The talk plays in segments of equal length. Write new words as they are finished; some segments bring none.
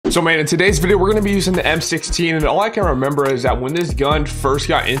So man, in today's video, we're going to be using the M16, and all I can remember is that when this gun first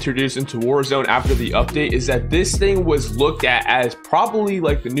got introduced into Warzone after the update is that this thing was looked at as probably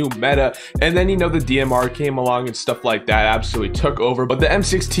like the new meta, and then, you know, the DMR came along and stuff like that absolutely took over. But the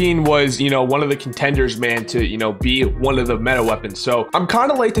M16 was, you know, one of the contenders, man, to, you know, be one of the meta weapons. So I'm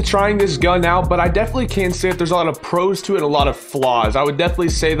kind of late to trying this gun out, but I definitely can say that there's a lot of pros to it and a lot of flaws. I would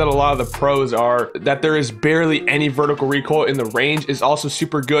definitely say that a lot of the pros are that there is barely any vertical recoil, and the range is also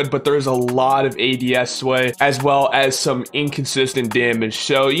super good, but there is a lot of ADS sway as well as some inconsistent damage.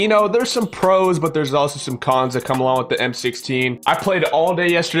 So, you know, there's some pros, but there's also some cons that come along with the M16. I played all day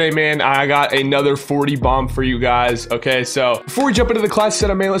yesterday, man. I got another 40 bomb for you guys. Okay, so before we jump into the class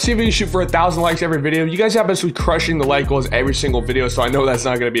setup, man, let's see if we can shoot for 1,000 likes every video. You guys have been crushing the like goals every single video, so I know that's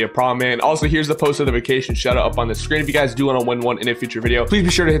not going to be a problem, man. Also, here's the post notification shout out up on the screen. If you guys do want to win one in a future video, please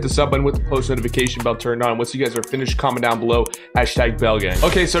be sure to hit the sub button with the post notification bell turned on. Once you guys are finished, comment down below #BellGang.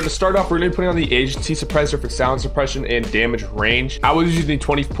 Okay, so to start off, we're going to be putting on the agency suppressor for sound suppression and damage range. I was using the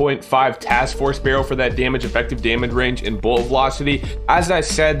 20.5 task force barrel for that damage, effective damage range, and bullet velocity. As I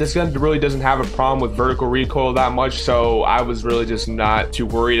said, this gun really doesn't have a problem with vertical recoil that much, so I was really just not too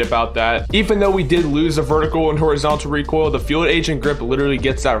worried about that. Even though we did lose the vertical and horizontal recoil, the field agent grip literally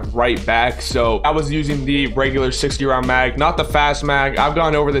gets that right back. So I was using the regular 60 round mag, not the fast mag. I've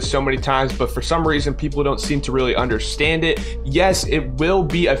gone over this so many times, but for some reason people don't seem to really understand it. Yes, it will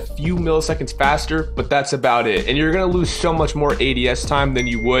be a few milliseconds faster, but that's about it, and you're gonna lose so much more ADS time than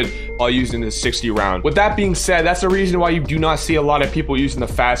you would while using the 60 round. With that being said, that's the reason why you do not see a lot of people using the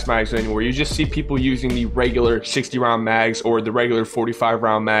fast mags anymore. You just see people using the regular 60 round mags or the regular 45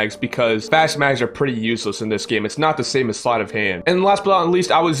 round mags, because fast mags are pretty useless in this game. It's not the same as sleight of hand. And last but not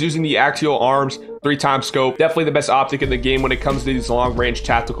least, I was using the axial arms 3x scope. Definitely the best optic in the game when it comes to these long range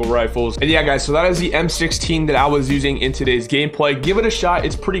tactical rifles. And yeah, guys, so that is the M16 that I was using in today's gameplay. Give it a shot.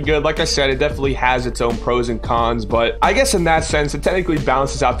 It's pretty good. Like I said, it definitely has its own pros and cons, but I guess in that sense, it technically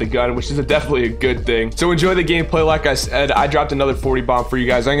balances out the gun, which is definitely a good thing. So enjoy the gameplay. Like I said, I dropped another 40 bomb for you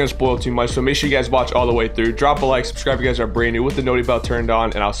guys. I ain't gonna spoil too much, so make sure you guys watch all the way through. Drop a like, subscribe if you guys are brand new with the noti bell turned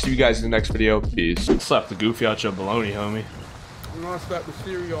on, and I'll see you guys in the next video. Peace. Slap the goofy out your baloney, homie. I'm gonna slap the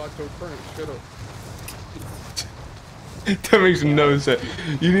cereal out your front. Shut up. That makes no sense.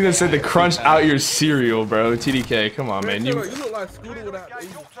 You need to say the crunch out your cereal, bro. TDK, come on, man. You look like Scooter without the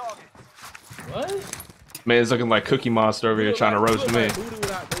What? Man's looking like Cookie Monster over here trying to roast me.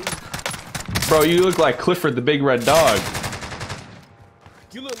 Bro, you look like Clifford the Big Red Dog.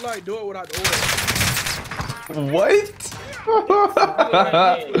 You look like Dora without the oil. What?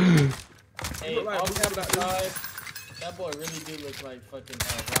 Hey, all cap aside, that boy really do look like fucking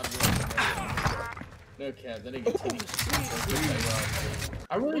Rod. No cap, that nigga titties.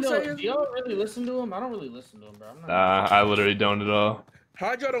 I really don't. Do y'all really listen to him? I don't really listen to him, bro. I'm not I literally don't at all.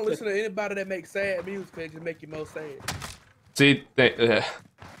 How'd y'all don't listen to anybody that makes sad music? It just make you more sad. See, at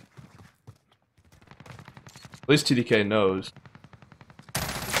least TDK knows.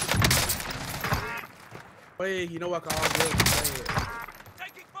 Wait, you know what? I can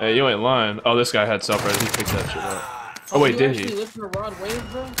Hey, you ain't lying. Oh, this guy had self-res. He picked that shit up. Oh wait, did he? Listen to Rod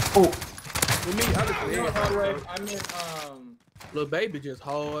Wave, bro? Oh. For me, I mean, Lil Baby just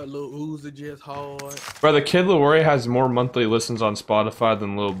hard, Lil Uzi just hard. Bro, the Kid Leroy has more monthly listens on Spotify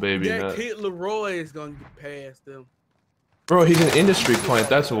than Lil Baby. That Kid Leroy is gonna get past them. Bro, he's an industry plant.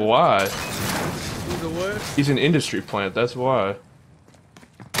 That's why. He's a what? He's an industry plant. That's why.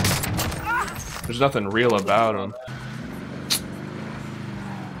 There's nothing real about him.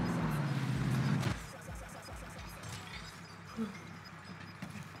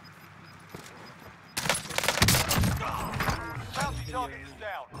 Target is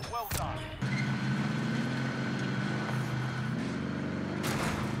down. Well done.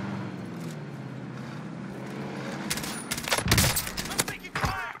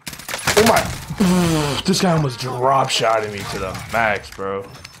 Oh my! This guy almost drop shotted me to the max, bro.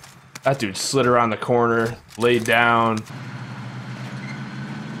 That dude slid around the corner, laid down.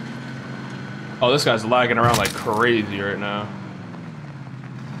 Oh, this guy's lagging around like crazy right now.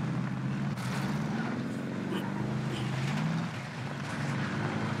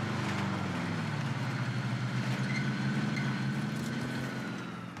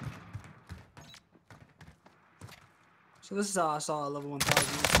 So this is how I saw a level 1000. The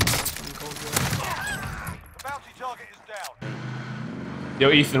bounty target is down.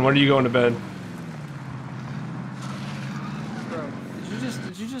 Yo, Ethan, when are you going to bed? Bro,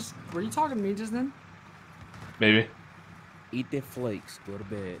 did you just, were you talking to me just then? Maybe. Eat the flakes, go to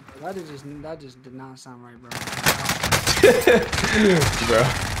bed. That just did not sound right, bro. Bro.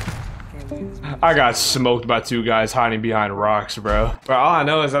 can't believe this. I got smoked by 2 guys hiding behind rocks, bro. But all I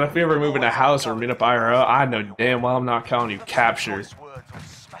know is that if we ever move in a house or meet up IRL, I know damn well I'm not calling you capture. Yeah,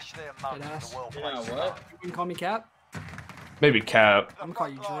 what? You can call me Cap? Maybe cap. I'm gonna call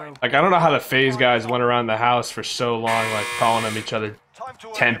you Drew. Like, I don't know how the FaZe guys went around the house for so long, like, calling them each other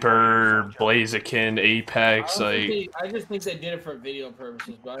Temper, Blaziken, Apex, like... I just think they did it for video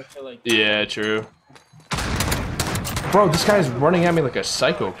purposes, but I feel like... Yeah, true. Bro, this guy's running at me like a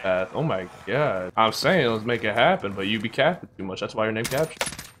psychopath. Oh my god. I'm saying let's make it happen, but you be capping too much. That's why your name captured.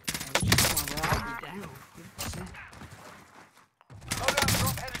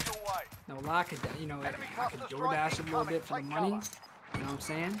 No lie, I could, you know, I could DoorDash a little bit for the money. You know what I'm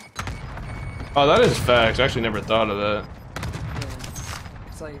saying? Oh, that is facts. I actually never thought of that. Yeah.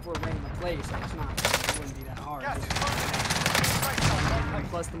 It's like if we're renting a place, like, it's not, it wouldn't be that hard. And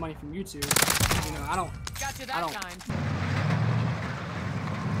plus the money from YouTube, you know, I don't. I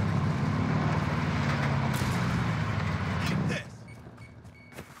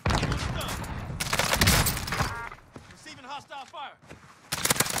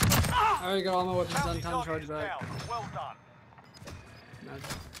already got all my weapons done, time to charge back. Well done.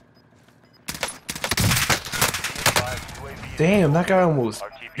 Damn, that guy almost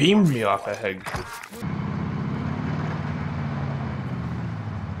beamed me off a head.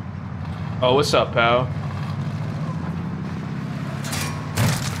 Oh, what's up, pal?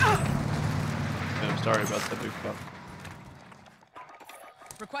 I'm sorry about that, big pal.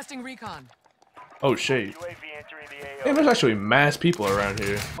 Requesting recon. Oh, shit. Damn, there's actually mass people around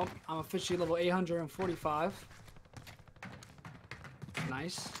here. Oh, I'm officially level 845.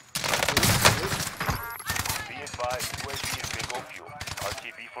 Nice. Be advised, UAV is bingo fuel.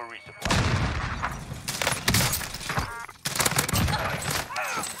 RTB for resupply.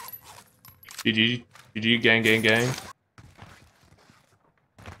 GG, GG, gang, gang, gang.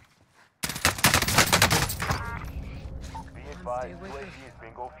 Be advised, UAV is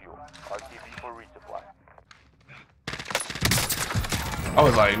bingo fuel. RTB for resupply. I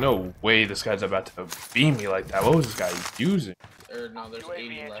was like, no way this guy's about to beam me like that. What was this guy using? No, there's UAV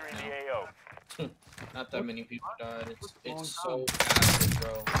 80 left entering now. the AO. Not that many people died. It's Long so fast,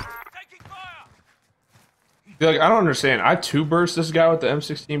 bro. Taking fire! Like, I don't understand. I 2-burst this guy with the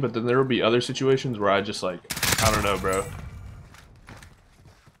M16, but then there will be other situations where I just, like, I don't know, bro.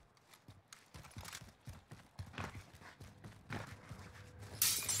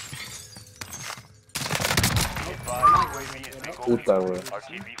 Puta, güey.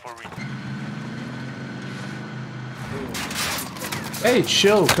 RTB for resupply. Hey,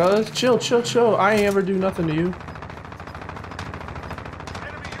 chill, cuz. Chill, chill, chill. I ain't ever do nothing to you.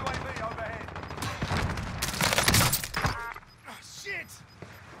 Enemy UAV overhead. Shit!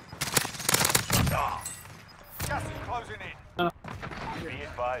 Gas is closing in. Be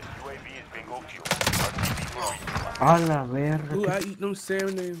advised, UAV is bingo fuel. RTB for resupply. A la verga. Ooh, I eat them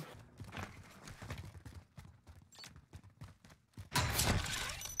salmon.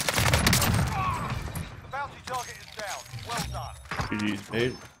 The bounty target is down. Well done. GG's,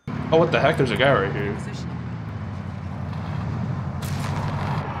 mate. Oh, what the heck? There's a guy right here.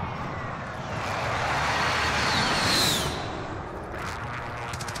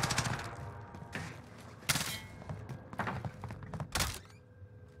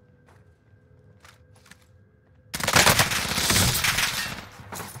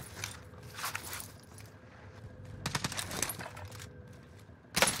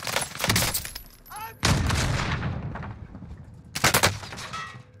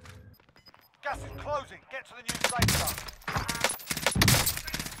 Gas is closing. Get to the new safe zone.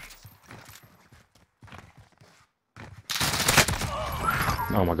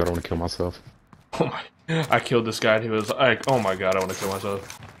 Oh my god, I want to kill myself. Oh my. I killed this guy and he was like, oh my god, I want to kill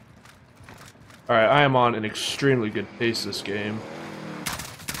myself. Alright, I am on an extremely good pace this game.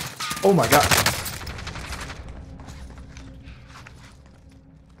 Oh my god.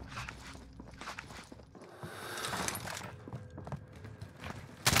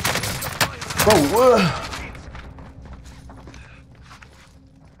 Bro, what?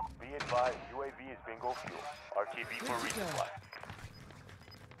 Be advised, UAV is bingo fuel. RTB for resupply.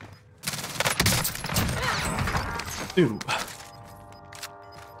 Dude.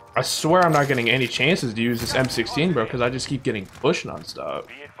 I swear I'm not getting any chances to use this M16, bro, because I just keep getting pushed nonstop.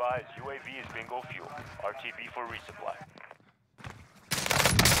 Be advised, UAV is bingo fuel. RTB for resupply.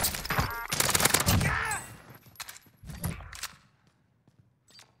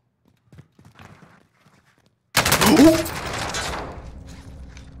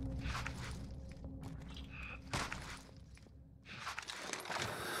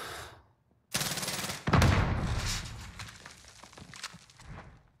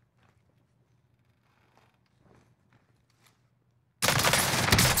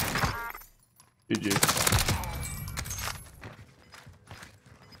 GG.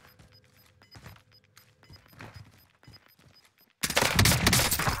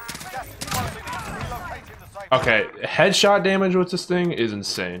 Okay, headshot damage with this thing is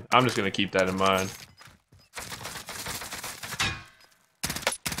insane. I'm just gonna keep that in mind.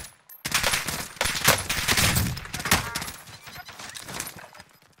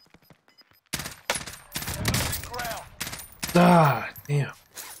 Ah, damn.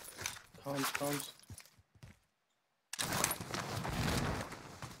 Comes.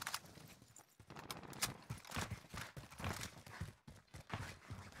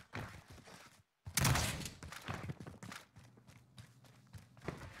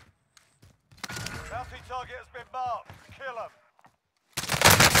 Bounty target has been marked. Kill him.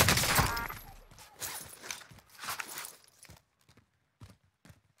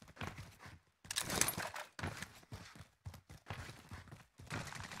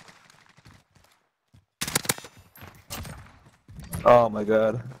 Oh my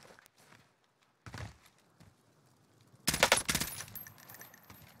god.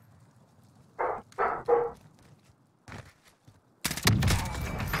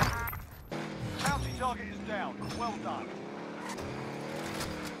 Bounty target is down. Well done.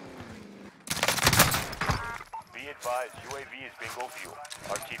 Be advised, UAV is bingo fuel.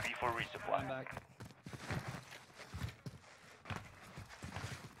 RTB for resupply.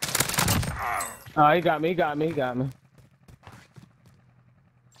 Oh, he got me.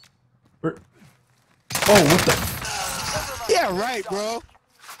 Where? Oh, what the? Yeah, right, bro.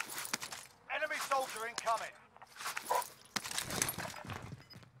 Enemy soldier incoming.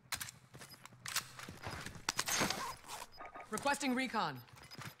 Requesting recon.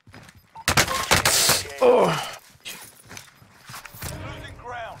 Oh. Losing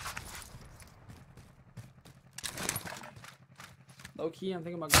ground. Low key, I'm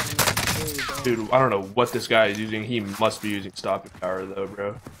thinking about going food, bro. Dude, I don't know what this guy is using. He must be using stopping power though,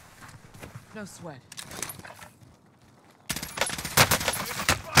 bro. No sweat.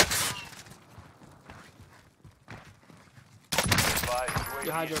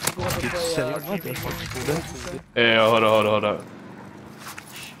 Yo, Hydro, if you go over and play, Hey, hold on.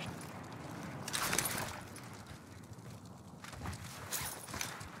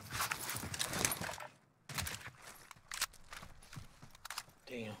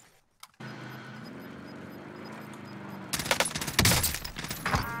 Damn.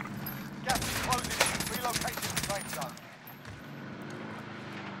 Gas is closing in. Relocating the safe zone.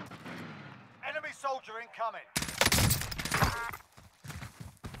 Enemy soldier incoming.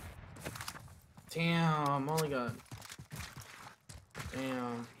 Damn, only got.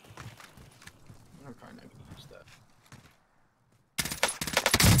 Damn. I'm probably not gonna use that.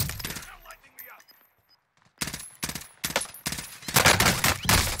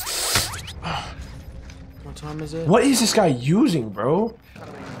 What time is it? What is this guy using, bro? Dude, I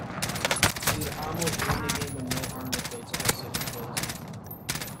almost won the game with no armor plates.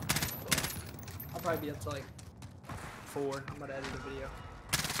 I'll probably be up to like 4. I'm gonna edit the video.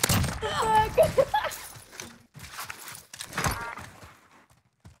 I'm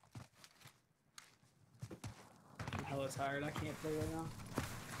hella tired. I can't play right now.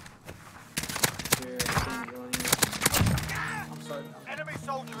 Here, I can't join you. I'm sorry. Enemy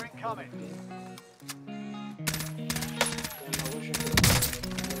soldier incoming.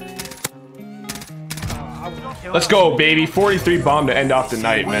 I would kill Let's go, baby. 43 bomb to end off the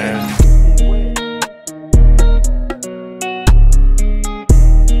night, man.